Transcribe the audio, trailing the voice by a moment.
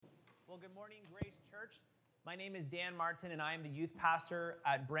Good morning, Grace Church. My name is Dan Martin, and I am the youth pastor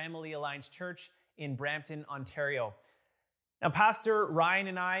at Bramalea Alliance Church in Brampton, Ontario. Now, Pastor Ryan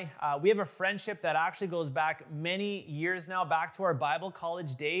and I, we have a friendship that actually goes back many years now, back to our Bible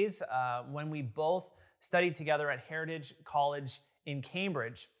college days when we both studied together at Heritage College in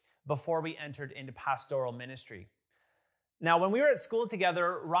Cambridge before we entered into pastoral ministry. Now, when we were at school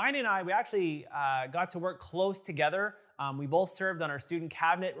together, Ryan and I, we actually got to work close together. We both served on our student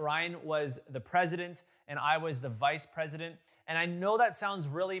cabinet. Ryan was the president and I was the vice president. And I know that sounds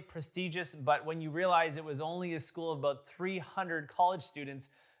really prestigious, but when you realize it was only a school of about 300 college students,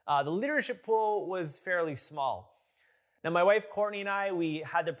 the leadership pool was fairly small. Now, my wife Courtney and I, we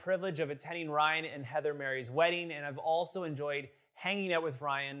had the privilege of attending Ryan and Heather Mary's wedding, and I've also enjoyed hanging out with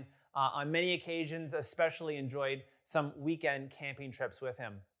Ryan on many occasions, especially enjoyed some weekend camping trips with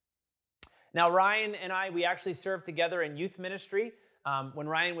him. Now, Ryan and I, we actually served together in youth ministry when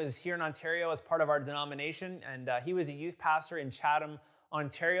Ryan was here in Ontario as part of our denomination, and he was a youth pastor in Chatham,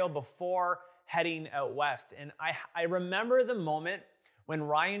 Ontario before heading out west. And I remember the moment when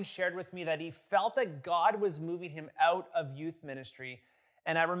Ryan shared with me that he felt that God was moving him out of youth ministry.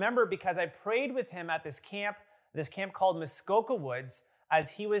 And I remember because I prayed with him at this camp called Muskoka Woods,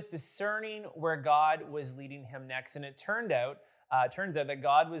 as he was discerning where God was leading him next. And it turns out that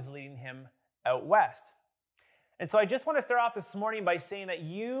God was leading him out west. And so I just want to start off this morning by saying that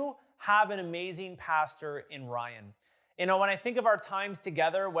you have an amazing pastor in Ryan. You know, when I think of our times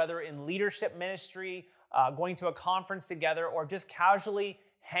together, whether in leadership ministry, going to a conference together, or just casually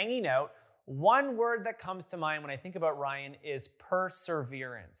hanging out, one word that comes to mind when I think about Ryan is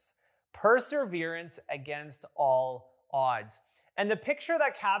perseverance. Perseverance against all odds. And the picture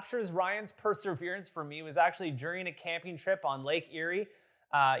that captures Ryan's perseverance for me was actually during a camping trip on Lake Erie.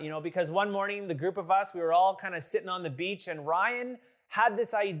 Because one morning, the group of us, we were all kind of sitting on the beach, and Ryan had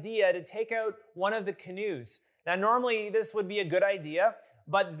this idea to take out one of the canoes. Now, normally this would be a good idea,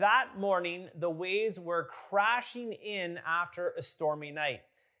 but that morning, the waves were crashing in after a stormy night.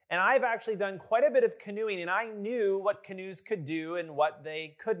 And I've actually done quite a bit of canoeing, and I knew what canoes could do and what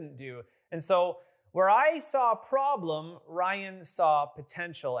they couldn't do. And so where I saw a problem, Ryan saw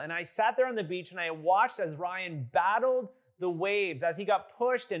potential. And I sat there on the beach and I watched as Ryan battled the waves, as he got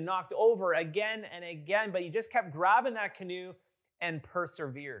pushed and knocked over again and again, but he just kept grabbing that canoe and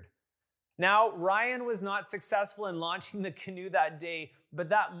persevered. Now, Ryan was not successful in launching the canoe that day, but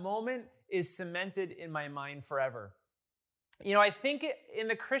that moment is cemented in my mind forever. You know, I think in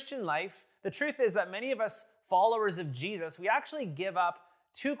the Christian life, the truth is that many of us followers of Jesus, we actually give up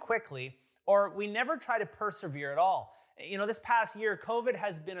too quickly, or we never try to persevere at all. You know, this past year, COVID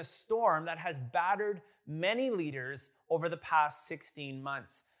has been a storm that has battered many leaders over the past 16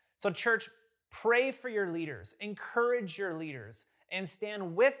 months. So church, pray for your leaders, encourage your leaders, and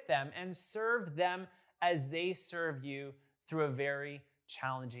stand with them and serve them as they serve you through a very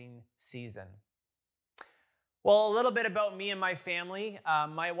challenging season. Well, a little bit about me and my family.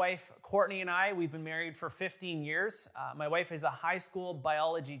 My wife, Courtney, and I, we've been married for 15 years. My wife is a high school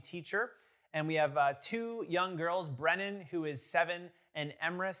biology teacher, and we have two young girls, Brennan, who is 7, and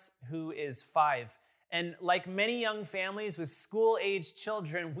Emrys, who is 5. And like many young families with school-aged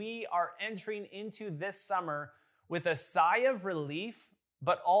children, we are entering into this summer with a sigh of relief,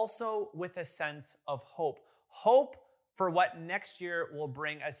 but also with a sense of hope. Hope for what next year will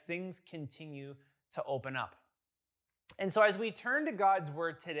bring as things continue to open up. And so as we turn to God's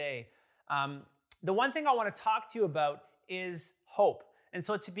word today, the one thing I want to talk to you about is hope. And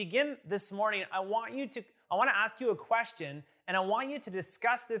so to begin this morning, I want to ask you a question, and I want you to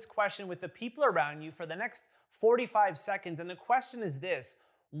discuss this question with the people around you for the next 45 seconds. And the question is this: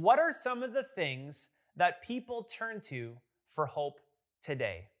 what are some of the things that people turn to for hope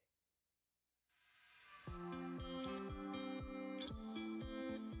today?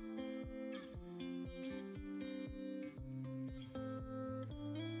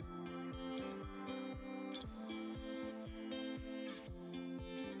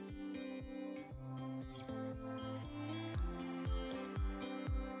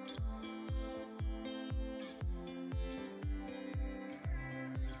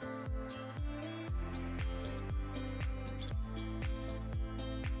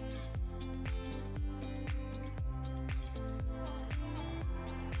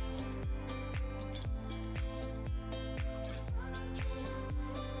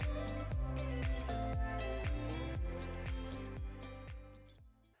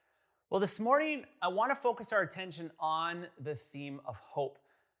 Well, this morning, I want to focus our attention on the theme of hope,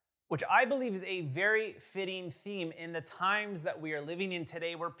 which I believe is a very fitting theme in the times that we are living in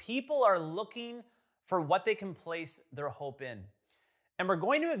today, where people are looking for what they can place their hope in. And we're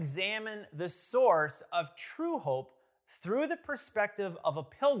going to examine the source of true hope through the perspective of a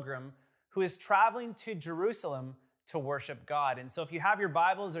pilgrim who is traveling to Jerusalem to worship God. And so if you have your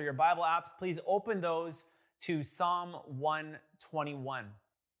Bibles or your Bible apps, please open those to Psalm 121.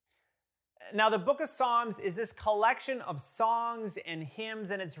 Now, the book of Psalms is this collection of songs and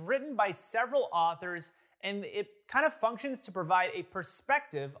hymns, and it's written by several authors, and it kind of functions to provide a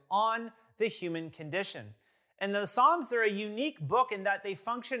perspective on the human condition. And the Psalms, they're a unique book in that they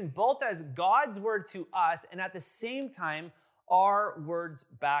function both as God's word to us and at the same time our words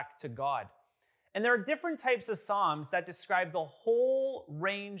back to God. And there are different types of Psalms that describe the whole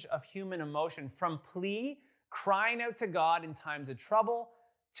range of human emotion, from plea, crying out to God in times of trouble,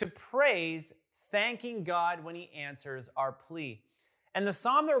 to praise, thanking God when he answers our plea. And the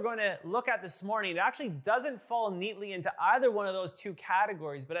psalm that we're going to look at this morning, it actually doesn't fall neatly into either one of those two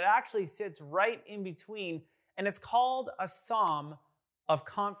categories, but it actually sits right in between, and it's called a psalm of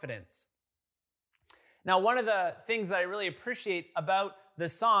confidence. Now, one of the things that I really appreciate about the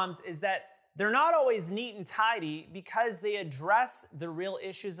Psalms is that they're not always neat and tidy because they address the real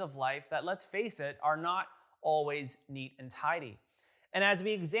issues of life that, let's face it, are not always neat and tidy. And as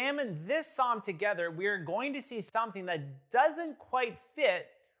we examine this psalm together, we are going to see something that doesn't quite fit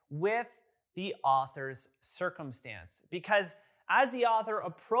with the author's circumstance. Because as the author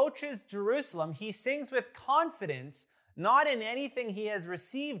approaches Jerusalem, he sings with confidence, not in anything he has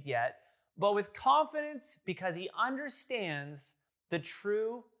received yet, but with confidence because he understands the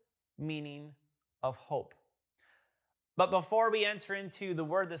true meaning of hope. But before we enter into the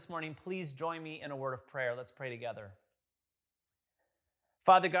word this morning, please join me in a word of prayer. Let's pray together.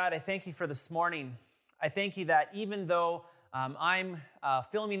 Father God, I thank you for this morning. I thank you that even though I'm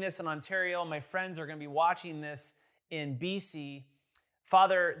filming this in Ontario, my friends are going to be watching this in BC,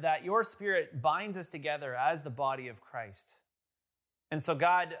 Father, that your Spirit binds us together as the body of Christ. And so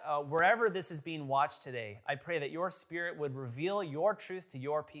God, wherever this is being watched today, I pray that your Spirit would reveal your truth to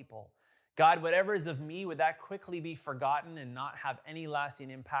your people. God, whatever is of me, would that quickly be forgotten and not have any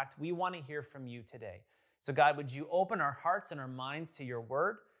lasting impact? We want to hear from you today. So God, would you open our hearts and our minds to your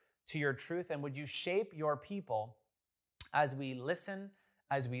word, to your truth, and would you shape your people as we listen,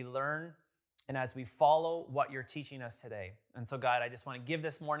 as we learn, and as we follow what you're teaching us today. And so God, I just want to give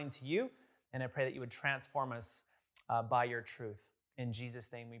this morning to you, and I pray that you would transform us by your truth. In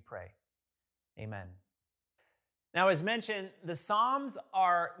Jesus' name we pray. Amen. Now, as mentioned, the Psalms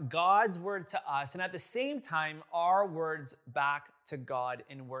are God's word to us, and at the same time, our words back to God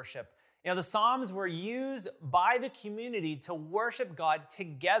in worship. You know, the Psalms were used by the community to worship God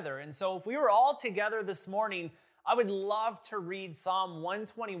together. And so if we were all together this morning, I would love to read Psalm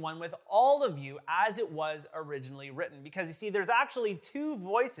 121 with all of you as it was originally written. Because you see, there's actually two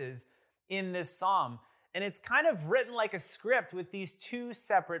voices in this psalm. And it's kind of written like a script with these two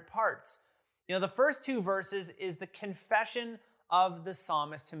separate parts. You know, the first two verses is the confession of the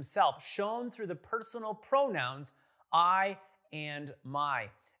psalmist himself, shown through the personal pronouns I and my.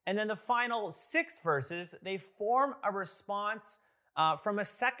 And then the final 6 verses, they form a response from a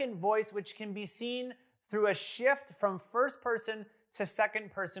second voice, which can be seen through a shift from first person to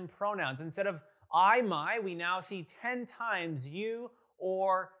second person pronouns. Instead of I, my, we now see 10 times you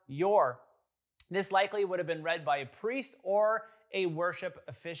or your. This likely would have been read by a priest or a worship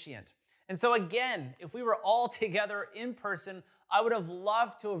officiant. And so again, if we were all together in person, I would have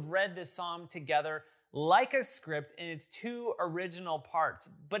loved to have read this psalm together like a script in its two original parts.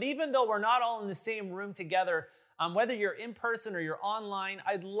 But even though we're not all in the same room together, whether you're in person or you're online,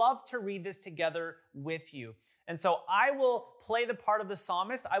 I'd love to read this together with you. And so I will play the part of the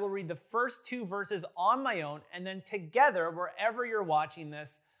psalmist. I will read the first 2 verses on my own, and then together, wherever you're watching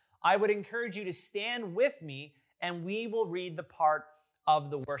this, I would encourage you to stand with me, and we will read the part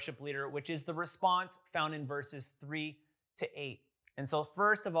of the worship leader, which is the response found in verses 3 to 8. And so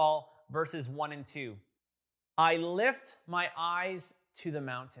first of all, verses 1 and 2. I lift my eyes to the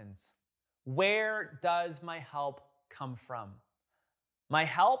mountains. Where does my help come from? My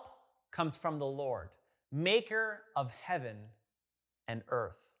help comes from the Lord, maker of heaven and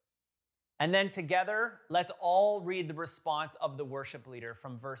earth. And then together, let's all read the response of the worship leader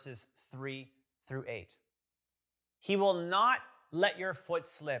from verses 3 through 8. He will not let your foot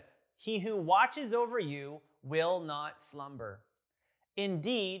slip. He who watches over you will not slumber.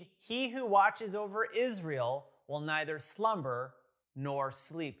 Indeed, he who watches over Israel will neither slumber nor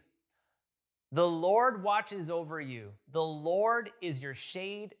sleep. The Lord watches over you. The Lord is your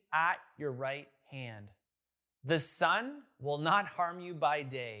shade at your right hand. The sun will not harm you by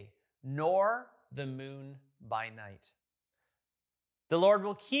day, nor the moon by night. The Lord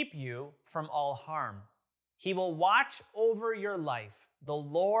will keep you from all harm. He will watch over your life. The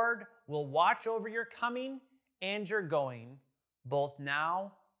Lord will watch over your coming and your going, both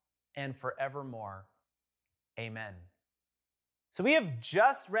now and forevermore. Amen. So we have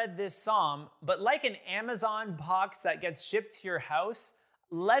just read this psalm, but like an Amazon box that gets shipped to your house,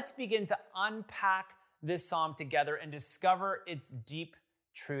 let's begin to unpack this psalm together and discover its deep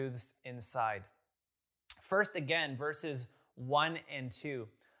truths inside. First, again, verses 1 and 2.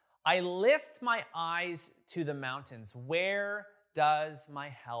 I lift my eyes to the mountains. Where does my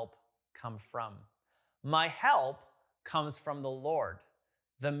help come from? My help comes from the Lord,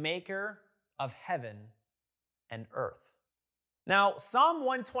 the maker of heaven and earth. Now, Psalm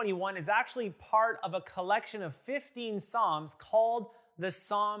 121 is actually part of a collection of 15 psalms called the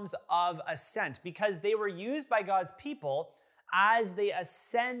Psalms of Ascent because they were used by God's people as they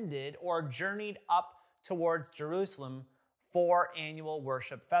ascended or journeyed up towards Jerusalem for annual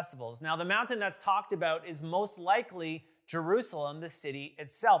worship festivals. Now, the mountain that's talked about is most likely Jerusalem, the city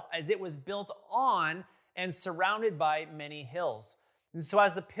itself, as it was built on and surrounded by many hills. And so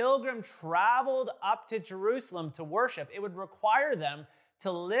as the pilgrim traveled up to Jerusalem to worship, it would require them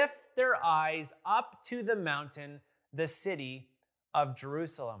to lift their eyes up to the mountain, the city of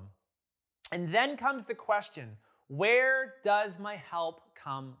Jerusalem. And then comes the question, where does my help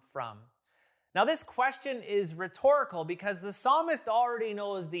come from? Now, this question is rhetorical because the psalmist already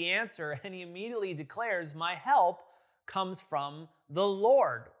knows the answer, and he immediately declares, my help comes from the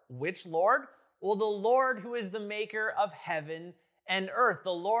Lord. Which Lord? Well, the Lord who is the maker of heaven and earth,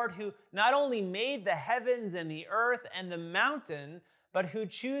 the Lord who not only made the heavens and the earth and the mountain, but who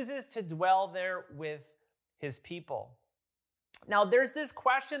chooses to dwell there with his people. Now, there's this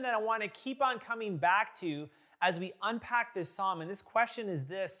question that I want to keep on coming back to as we unpack this psalm, and this question is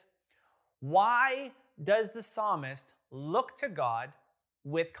this: why does the psalmist look to God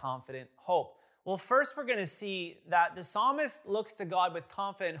with confident hope? Well, first we're going to see that the psalmist looks to God with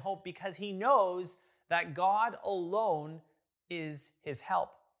confident hope because he knows that God alone is his help.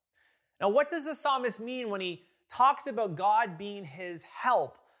 Now, what does the psalmist mean when he talks about God being his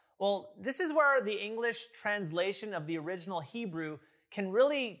help? Well, this is where the English translation of the original Hebrew can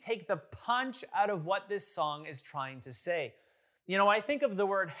really take the punch out of what this song is trying to say. You know, I think of the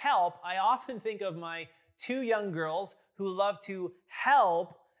word help, I often think of my two young girls who love to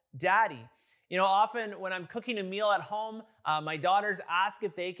help daddy. You know, often when I'm cooking a meal at home, my daughters ask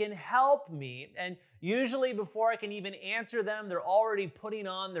if they can help me. And usually before I can even answer them, they're already putting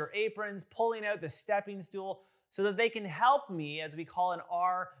on their aprons, pulling out the stepping stool so that they can help me, as we call in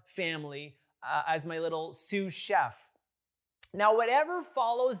our family, as my little sous chef. Now, whatever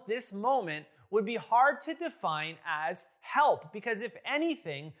follows this moment would be hard to define as help, because if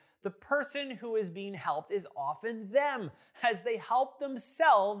anything, the person who is being helped is often them, as they help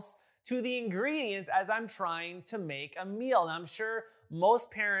themselves to the ingredients as I'm trying to make a meal. And I'm sure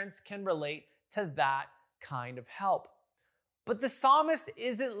most parents can relate to that kind of help. But the psalmist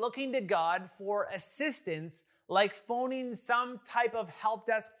isn't looking to God for assistance like phoning some type of help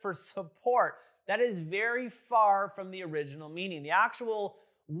desk for support. That is very far from the original meaning. The actual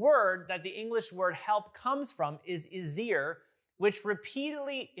word that the English word help comes from is izir, which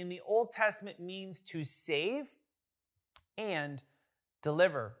repeatedly in the Old Testament means to save and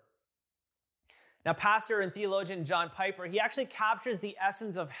deliver. Now, pastor and theologian John Piper, he actually captures the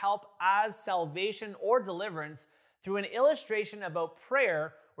essence of help as salvation or deliverance through an illustration about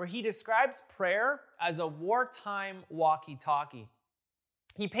prayer, where he describes prayer as a wartime walkie-talkie.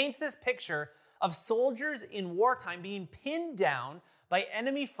 He paints this picture of soldiers in wartime being pinned down by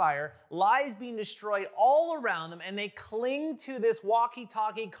enemy fire, lives being destroyed all around them, and they cling to this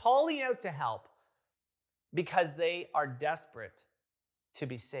walkie-talkie calling out to help because they are desperate to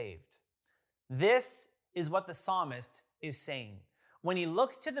be saved. This is what the psalmist is saying when he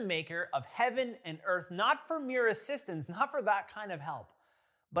looks to the maker of heaven and earth, not for mere assistance, not for that kind of help,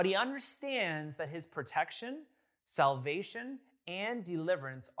 but he understands that his protection, salvation, and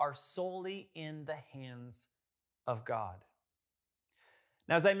deliverance are solely in the hands of God.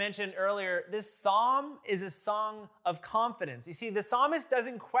 Now, as I mentioned earlier, this psalm is a song of confidence. You see, the psalmist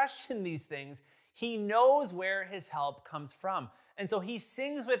doesn't question these things. He knows where his help comes from. And so he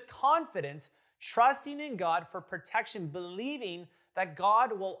sings with confidence, trusting in God for protection, believing that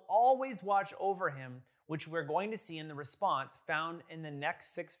God will always watch over him, which we're going to see in the response found in the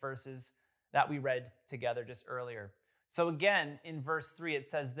next 6 verses that we read together just earlier. So again, in verse 3, it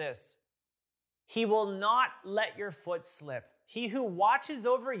says this: "He will not let your foot slip. He who watches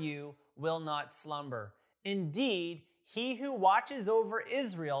over you will not slumber. Indeed, he who watches over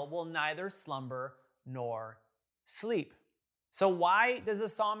Israel will neither slumber nor sleep." So why does the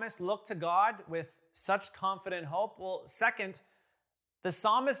psalmist look to God with such confident hope? Well, second, the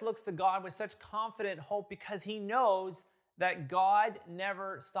psalmist looks to God with such confident hope because he knows that God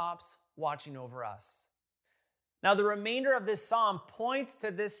never stops watching over us. Now, the remainder of this psalm points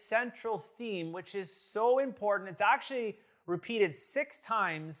to this central theme, which is so important. It's actually repeated 6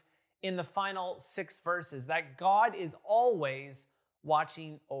 times in the final 6 verses, that God is always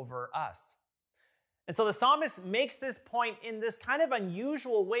watching over us. And so the psalmist makes this point in this kind of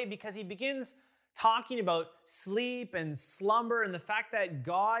unusual way because he begins talking about sleep and slumber and the fact that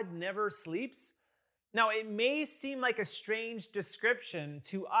God never sleeps. Now, it may seem like a strange description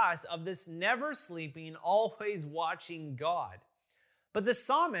to us of this never sleeping, always watching God. But the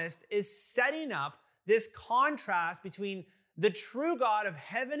psalmist is setting up this contrast between the true God of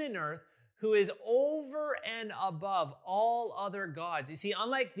heaven and earth, who is over and above all other gods. You see,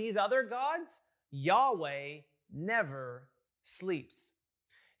 unlike these other gods, Yahweh never sleeps.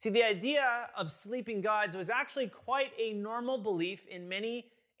 See, the idea of sleeping gods was actually quite a normal belief in many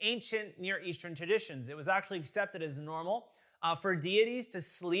ancient Near Eastern traditions. It was actually accepted as normal for deities to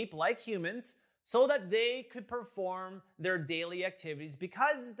sleep like humans so that they could perform their daily activities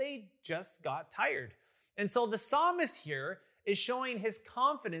because they just got tired. And so the psalmist here is showing his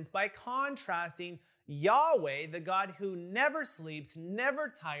confidence by contrasting Yahweh, the God who never sleeps, never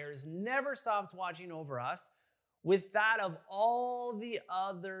tires, never stops watching over us, with that of all the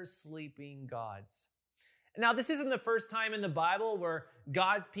other sleeping gods. Now, this isn't the first time in the Bible where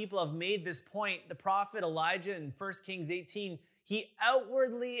God's people have made this point. The prophet Elijah in 1 Kings 18, he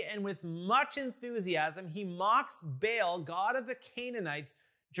outwardly and with much enthusiasm, he mocks Baal, god of the Canaanites,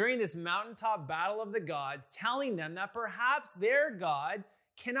 during this mountaintop battle of the gods, telling them that perhaps their God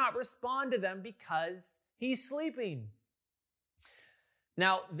cannot respond to them because he's sleeping.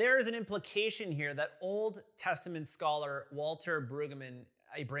 Now, there is an implication here that Old Testament scholar Walter Brueggemann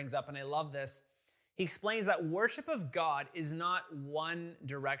brings up, and I love this. He explains that worship of God is not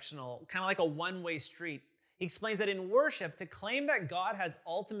one-directional, kind of like a one-way street. He explains that in worship, to claim that God has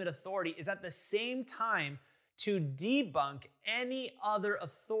ultimate authority is at the same time to debunk any other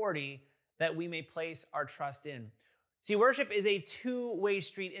authority that we may place our trust in. See, worship is a two-way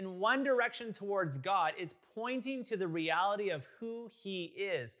street. In one direction towards God, it's pointing to the reality of who he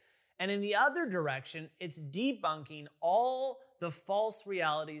is. And in the other direction, it's debunking all the false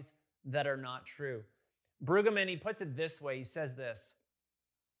realities that are not true. Brueggemann, he puts it this way. He says this: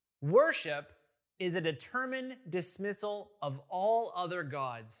 worship is a determined dismissal of all other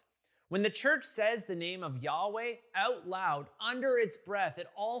gods. When the church says the name of Yahweh out loud under its breath, it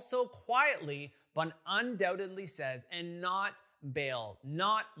also quietly but undoubtedly says, and not Baal,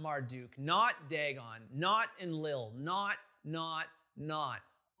 not Marduk, not Dagon, not Enlil, not.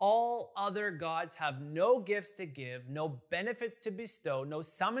 All other gods have no gifts to give, no benefits to bestow, no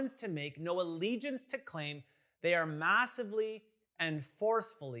summons to make, no allegiance to claim. They are massively and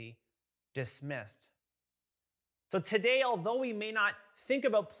forcefully dismissed. So today, although we may not think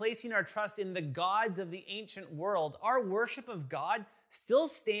about placing our trust in the gods of the ancient world, our worship of God still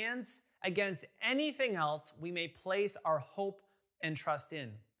stands against anything else we may place our hope and trust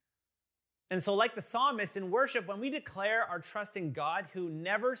in. And so, like the psalmist in worship, when we declare our trust in God who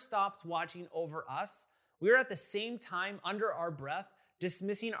never stops watching over us, we are at the same time, under our breath,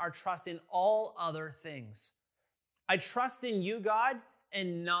 dismissing our trust in all other things. I trust in you, God,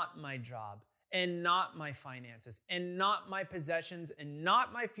 and not my job, and not my finances, and not my possessions, and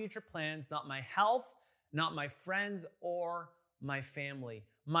not my future plans, not my health, not my friends, or my family.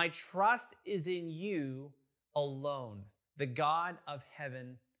 My trust is in you alone, the God of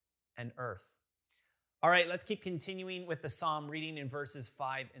heaven and earth. All right, let's keep continuing with the psalm, reading in verses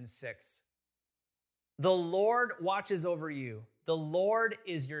 5 and 6. The Lord watches over you. The Lord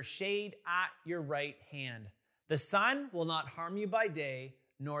is your shade at your right hand. The sun will not harm you by day,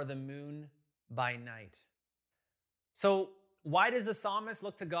 nor the moon by night. So why does the psalmist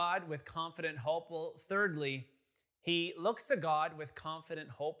look to God with confident hope? Well, thirdly, he looks to God with confident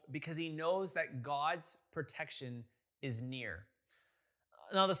hope because he knows that God's protection is near.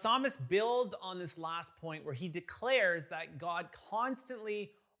 Now, the psalmist builds on this last point where he declares that God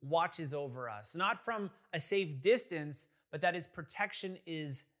constantly watches over us, not from a safe distance, but that his protection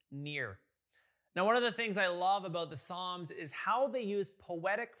is near. Now, one of the things I love about the Psalms is how they use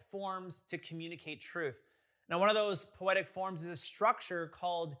poetic forms to communicate truth. Now, one of those poetic forms is a structure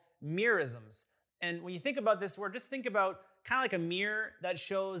called merisms. And when you think about this word, just think about kind of like a mirror that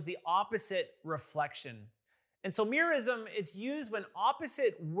shows the opposite reflection. And so merism, it's used when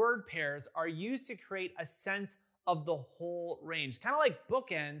opposite word pairs are used to create a sense of the whole range, kind of like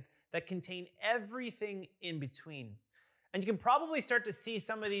bookends that contain everything in between. And you can probably start to see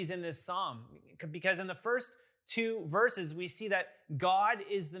some of these in this psalm, because in the first two verses, we see that God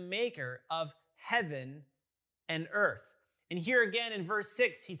is the maker of heaven and earth. And here again in verse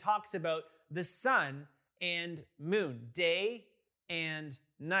 6, he talks about the sun and moon, day and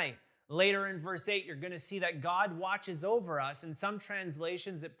night. Later in verse 8, you're going to see that God watches over us. In some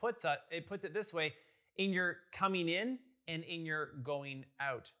translations, it puts it this way: in your coming in and in your going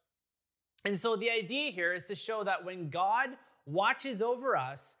out. And so the idea here is to show that when God watches over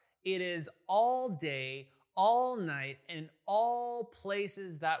us, it is all day, all night, and in all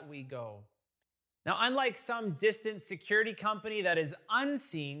places that we go. Now, unlike some distant security company that is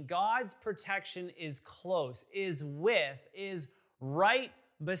unseen, God's protection is close, is right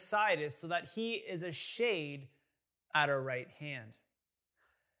beside us, so that he is a shade at our right hand.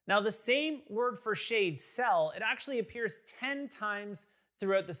 Now, the same word for shade, sel, it actually appears 10 times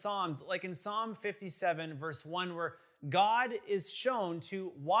throughout the Psalms, like in Psalm 57, verse 1, where God is shown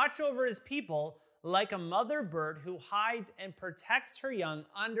to watch over his people like a mother bird who hides and protects her young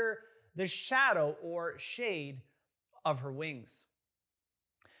under the shadow or shade of her wings.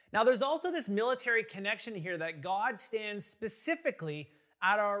 Now, there's also this military connection here, that God stands specifically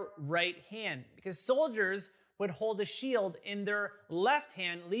at our right hand, because soldiers would hold a shield in their left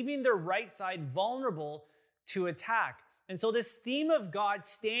hand, leaving their right side vulnerable to attack. And so this theme of God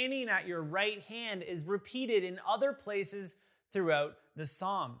standing at your right hand is repeated in other places throughout the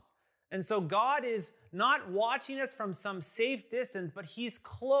Psalms. And so God is not watching us from some safe distance, but he's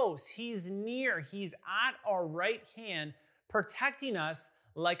close, he's near, he's at our right hand, protecting us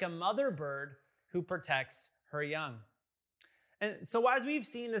like a mother bird who protects her young. And so as we've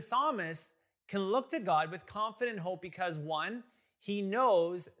seen, the psalmist can look to God with confident hope because, one, he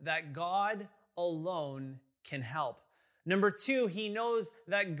knows that God alone can help. Number two, he knows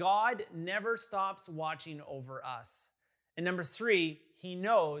that God never stops watching over us. And number three, he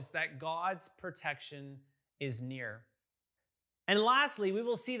knows that God's protection is near. And lastly, we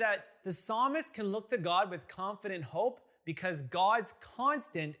will see that the psalmist can look to God with confident hope because God's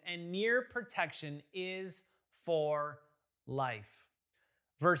constant and near protection is for life.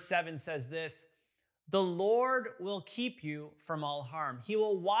 Verse 7 says this: "The Lord will keep you from all harm. He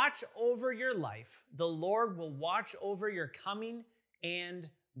will watch over your life. The Lord will watch over your coming and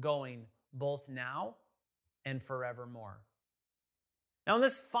going, both now and forevermore." Now, in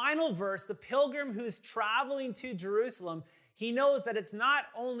this final verse, the pilgrim who's traveling to Jerusalem, he knows that it's not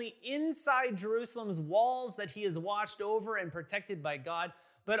only inside Jerusalem's walls that he is watched over and protected by God,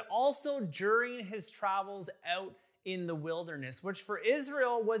 but also during his travels out in the wilderness, which for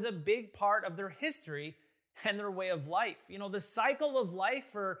Israel was a big part of their history and their way of life. You know, the cycle of life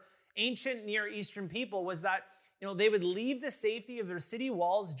for ancient Near Eastern people was that, they would leave the safety of their city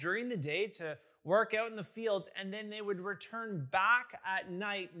walls during the day to work out in the fields, and then they would return back at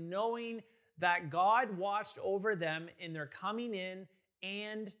night knowing that God watched over them in their coming in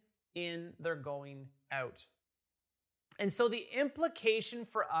and in their going out. And so the implication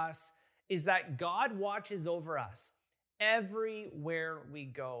for us is that God watches over us everywhere we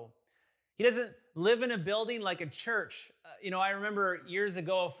go. He doesn't live in a building like a church. I remember years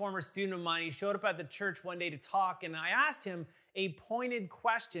ago, a former student of mine, he showed up at the church one day to talk, and I asked him a pointed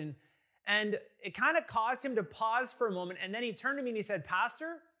question, and it kind of caused him to pause for a moment, and then he turned to me and he said,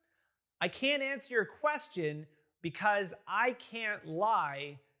 "Pastor, I can't answer your question because I can't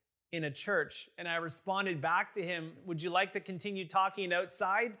lie in a church." And I responded back to him, "Would you like to continue talking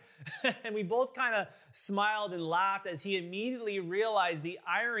outside?" And we both kind of smiled and laughed as he immediately realized the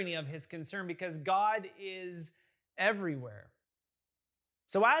irony of his concern, because God is everywhere.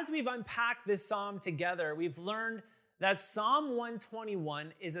 So as we've unpacked this psalm together, we've learned that Psalm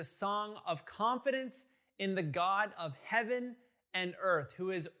 121 is a song of confidence in the God of heaven and earth,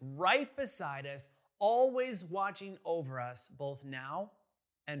 who is right beside us, always watching over us, both now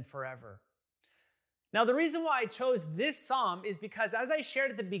and forever. Now, the reason why I chose this psalm is because, as I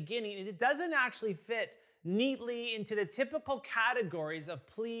shared at the beginning, it doesn't actually fit neatly into the typical categories of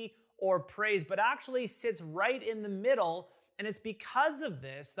plea or praise, but actually sits right in the middle. And it's because of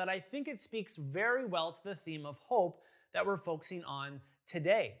this that I think it speaks very well to the theme of hope that we're focusing on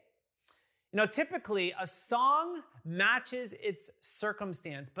today. Typically a song matches its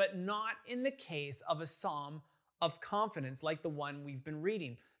circumstance, but not in the case of a psalm of confidence like the one we've been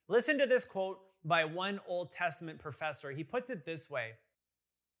reading. Listen to this quote by one Old Testament professor. He puts it this way: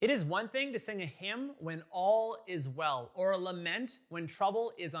 "It is one thing to sing a hymn when all is well, or a lament when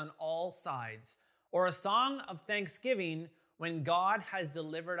trouble is on all sides, or a song of thanksgiving when God has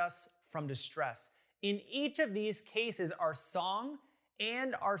delivered us from distress. In each of these cases, our song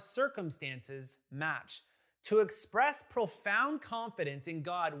and our circumstances match. To express profound confidence in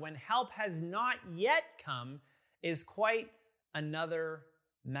God when help has not yet come is quite another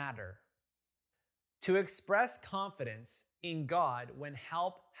matter. To express confidence in God when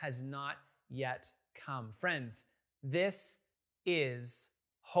help has not yet come. Friends, this is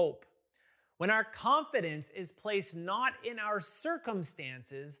hope. When our confidence is placed not in our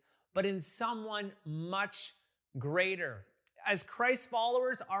circumstances, but in someone much greater. As Christ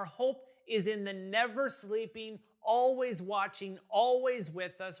followers, our hope is in the never sleeping, always watching, always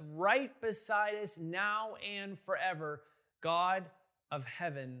with us, right beside us now and forever, God of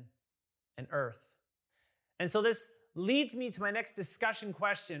heaven and earth. And so this leads me to my next discussion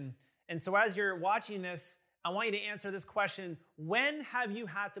question. And so as you're watching this, I want you to answer this question. When have you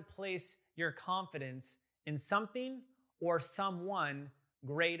had to place your confidence in something or someone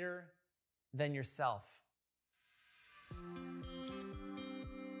greater than yourself?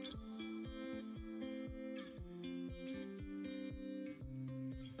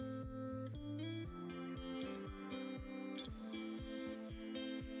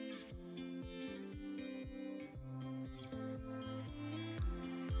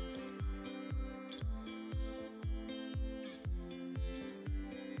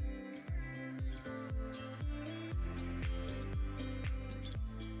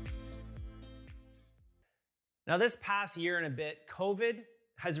 Now, this past year and a bit, COVID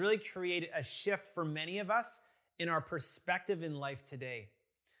has really created a shift for many of us in our perspective in life today.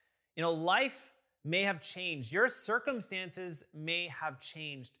 Life may have changed. Your circumstances may have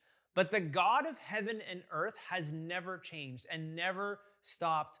changed, but the God of heaven and earth has never changed and never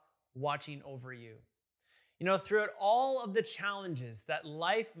stopped watching over you. Throughout all of the challenges that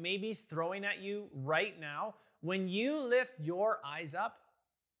life may be throwing at you right now, when you lift your eyes up,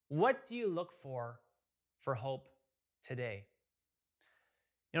 what do you look for hope today?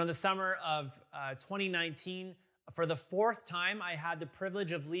 In the summer of 2019, for the fourth time, I had the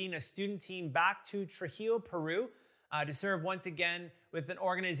privilege of leading a student team back to Trujillo, Peru, to serve once again with an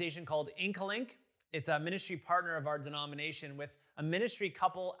organization called Inkalink. It's a ministry partner of our denomination with a ministry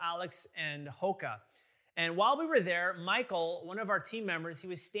couple, Alex and Hoka. And while we were there, Michael, one of our team members, he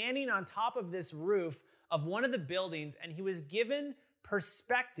was standing on top of this roof of one of the buildings, and he was given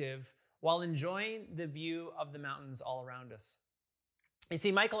perspective while enjoying the view of the mountains all around us. You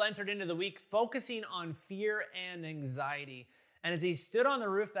see, Michael entered into the week focusing on fear and anxiety. And as he stood on the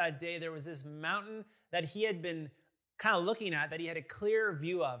roof that day, there was this mountain that he had been kind of looking at, that he had a clear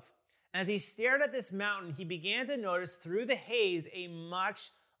view of. And as he stared at this mountain, he began to notice through the haze a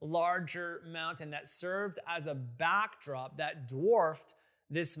much larger mountain that served as a backdrop that dwarfed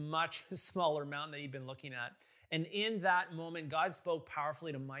this much smaller mountain that he'd been looking at. And in that moment, God spoke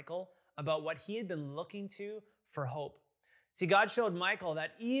powerfully to Michael about what he had been looking to for hope. See, God showed Michael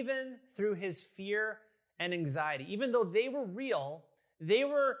that even through his fear and anxiety, even though they were real, they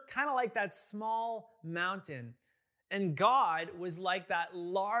were kind of like that small mountain. And God was like that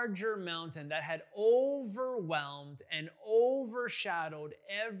larger mountain that had overwhelmed and overshadowed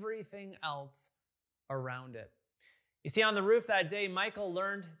everything else around it. You see, on the roof that day, Michael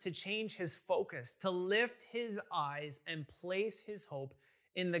learned to change his focus, to lift his eyes and place his hope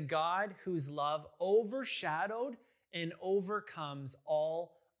in the God whose love overshadowed and overcomes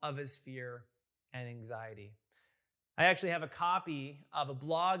all of his fear and anxiety. I actually have a copy of a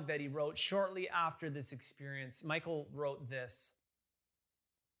blog that he wrote shortly after this experience. Michael wrote this: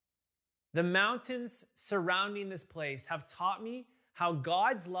 "The mountains surrounding this place have taught me how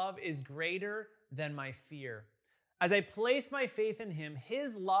God's love is greater than my fear. As I place my faith in him,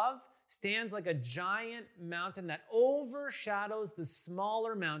 his love stands like a giant mountain that overshadows the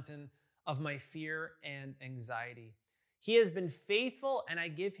smaller mountain of my fear and anxiety. He has been faithful, and I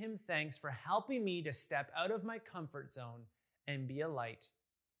give him thanks for helping me to step out of my comfort zone and be a light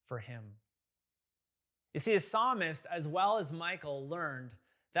for him." You see, a psalmist, as well as Michael, learned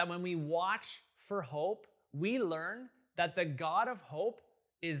that when we watch for hope, we learn that the God of hope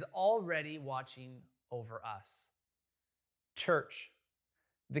is already watching over us. Church,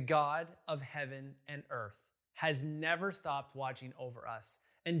 the God of heaven and earth has never stopped watching over us.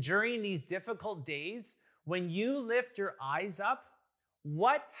 And during these difficult days, when you lift your eyes up,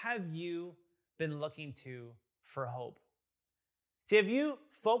 what have you been looking to for hope? See, have you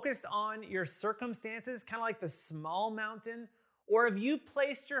focused on your circumstances, kind of like the small mountain? Or have you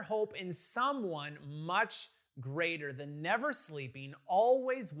placed your hope in someone much greater, the never sleeping,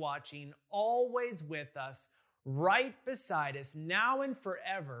 always watching, always with us, right beside us, now and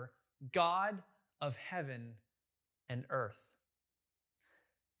forever, God of heaven and earth?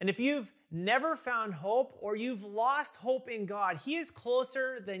 And if you've never found hope or you've lost hope in God, he is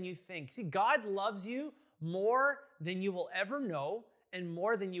closer than you think. See, God loves you more than you will ever know and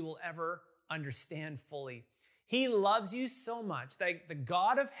more than you will ever understand fully. He loves you so much that the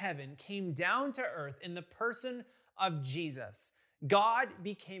God of heaven came down to earth in the person of Jesus. God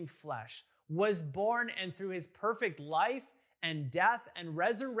became flesh, was born, and through his perfect life and death and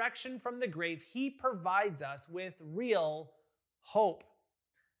resurrection from the grave, he provides us with real hope.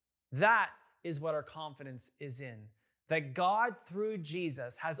 That is what our confidence is in. That God, through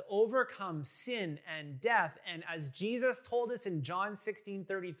Jesus, has overcome sin and death. And as Jesus told us in John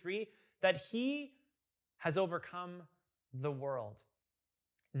 16:33, that he has overcome the world.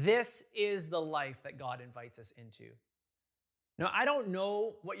 This is the life that God invites us into. Now, I don't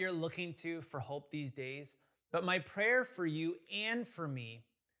know what you're looking to for hope these days, but my prayer for you and for me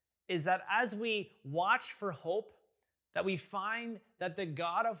is that as we watch for hope, that we find that the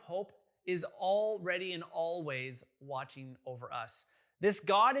God of hope is already and always watching over us. This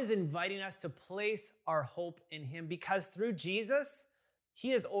God is inviting us to place our hope in him because through Jesus,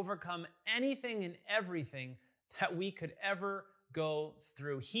 he has overcome anything and everything that we could ever go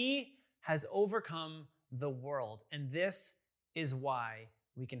through. He has overcome the world, and this is why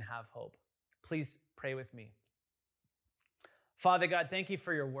we can have hope. Please pray with me. Father God, thank you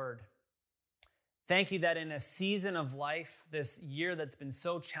for your word. Thank you that in a season of life, this year that's been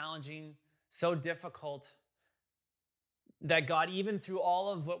so challenging, so difficult, that God, even through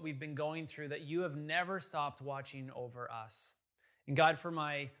all of what we've been going through, that you have never stopped watching over us. And God, for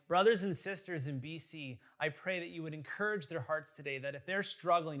my brothers and sisters in BC, I pray that you would encourage their hearts today, that if they're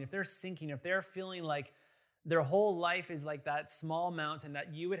struggling, if they're sinking, if they're feeling like their whole life is like that small mountain,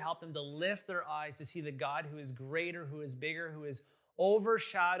 that you would help them to lift their eyes to see the God who is greater, who is bigger, who is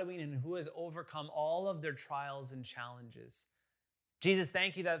overshadowing, and who has overcome all of their trials and challenges. Jesus,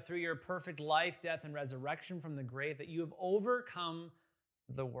 thank you that through your perfect life, death, and resurrection from the grave, that you have overcome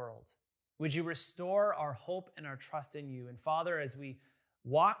the world. Would you restore our hope and our trust in you? And Father, as we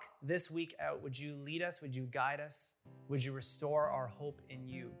walk this week out, would you lead us? Would you guide us? Would you restore our hope in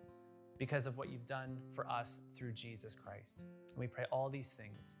you because of what you've done for us through Jesus Christ? And we pray all these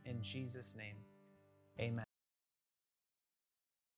things in Jesus' name. Amen.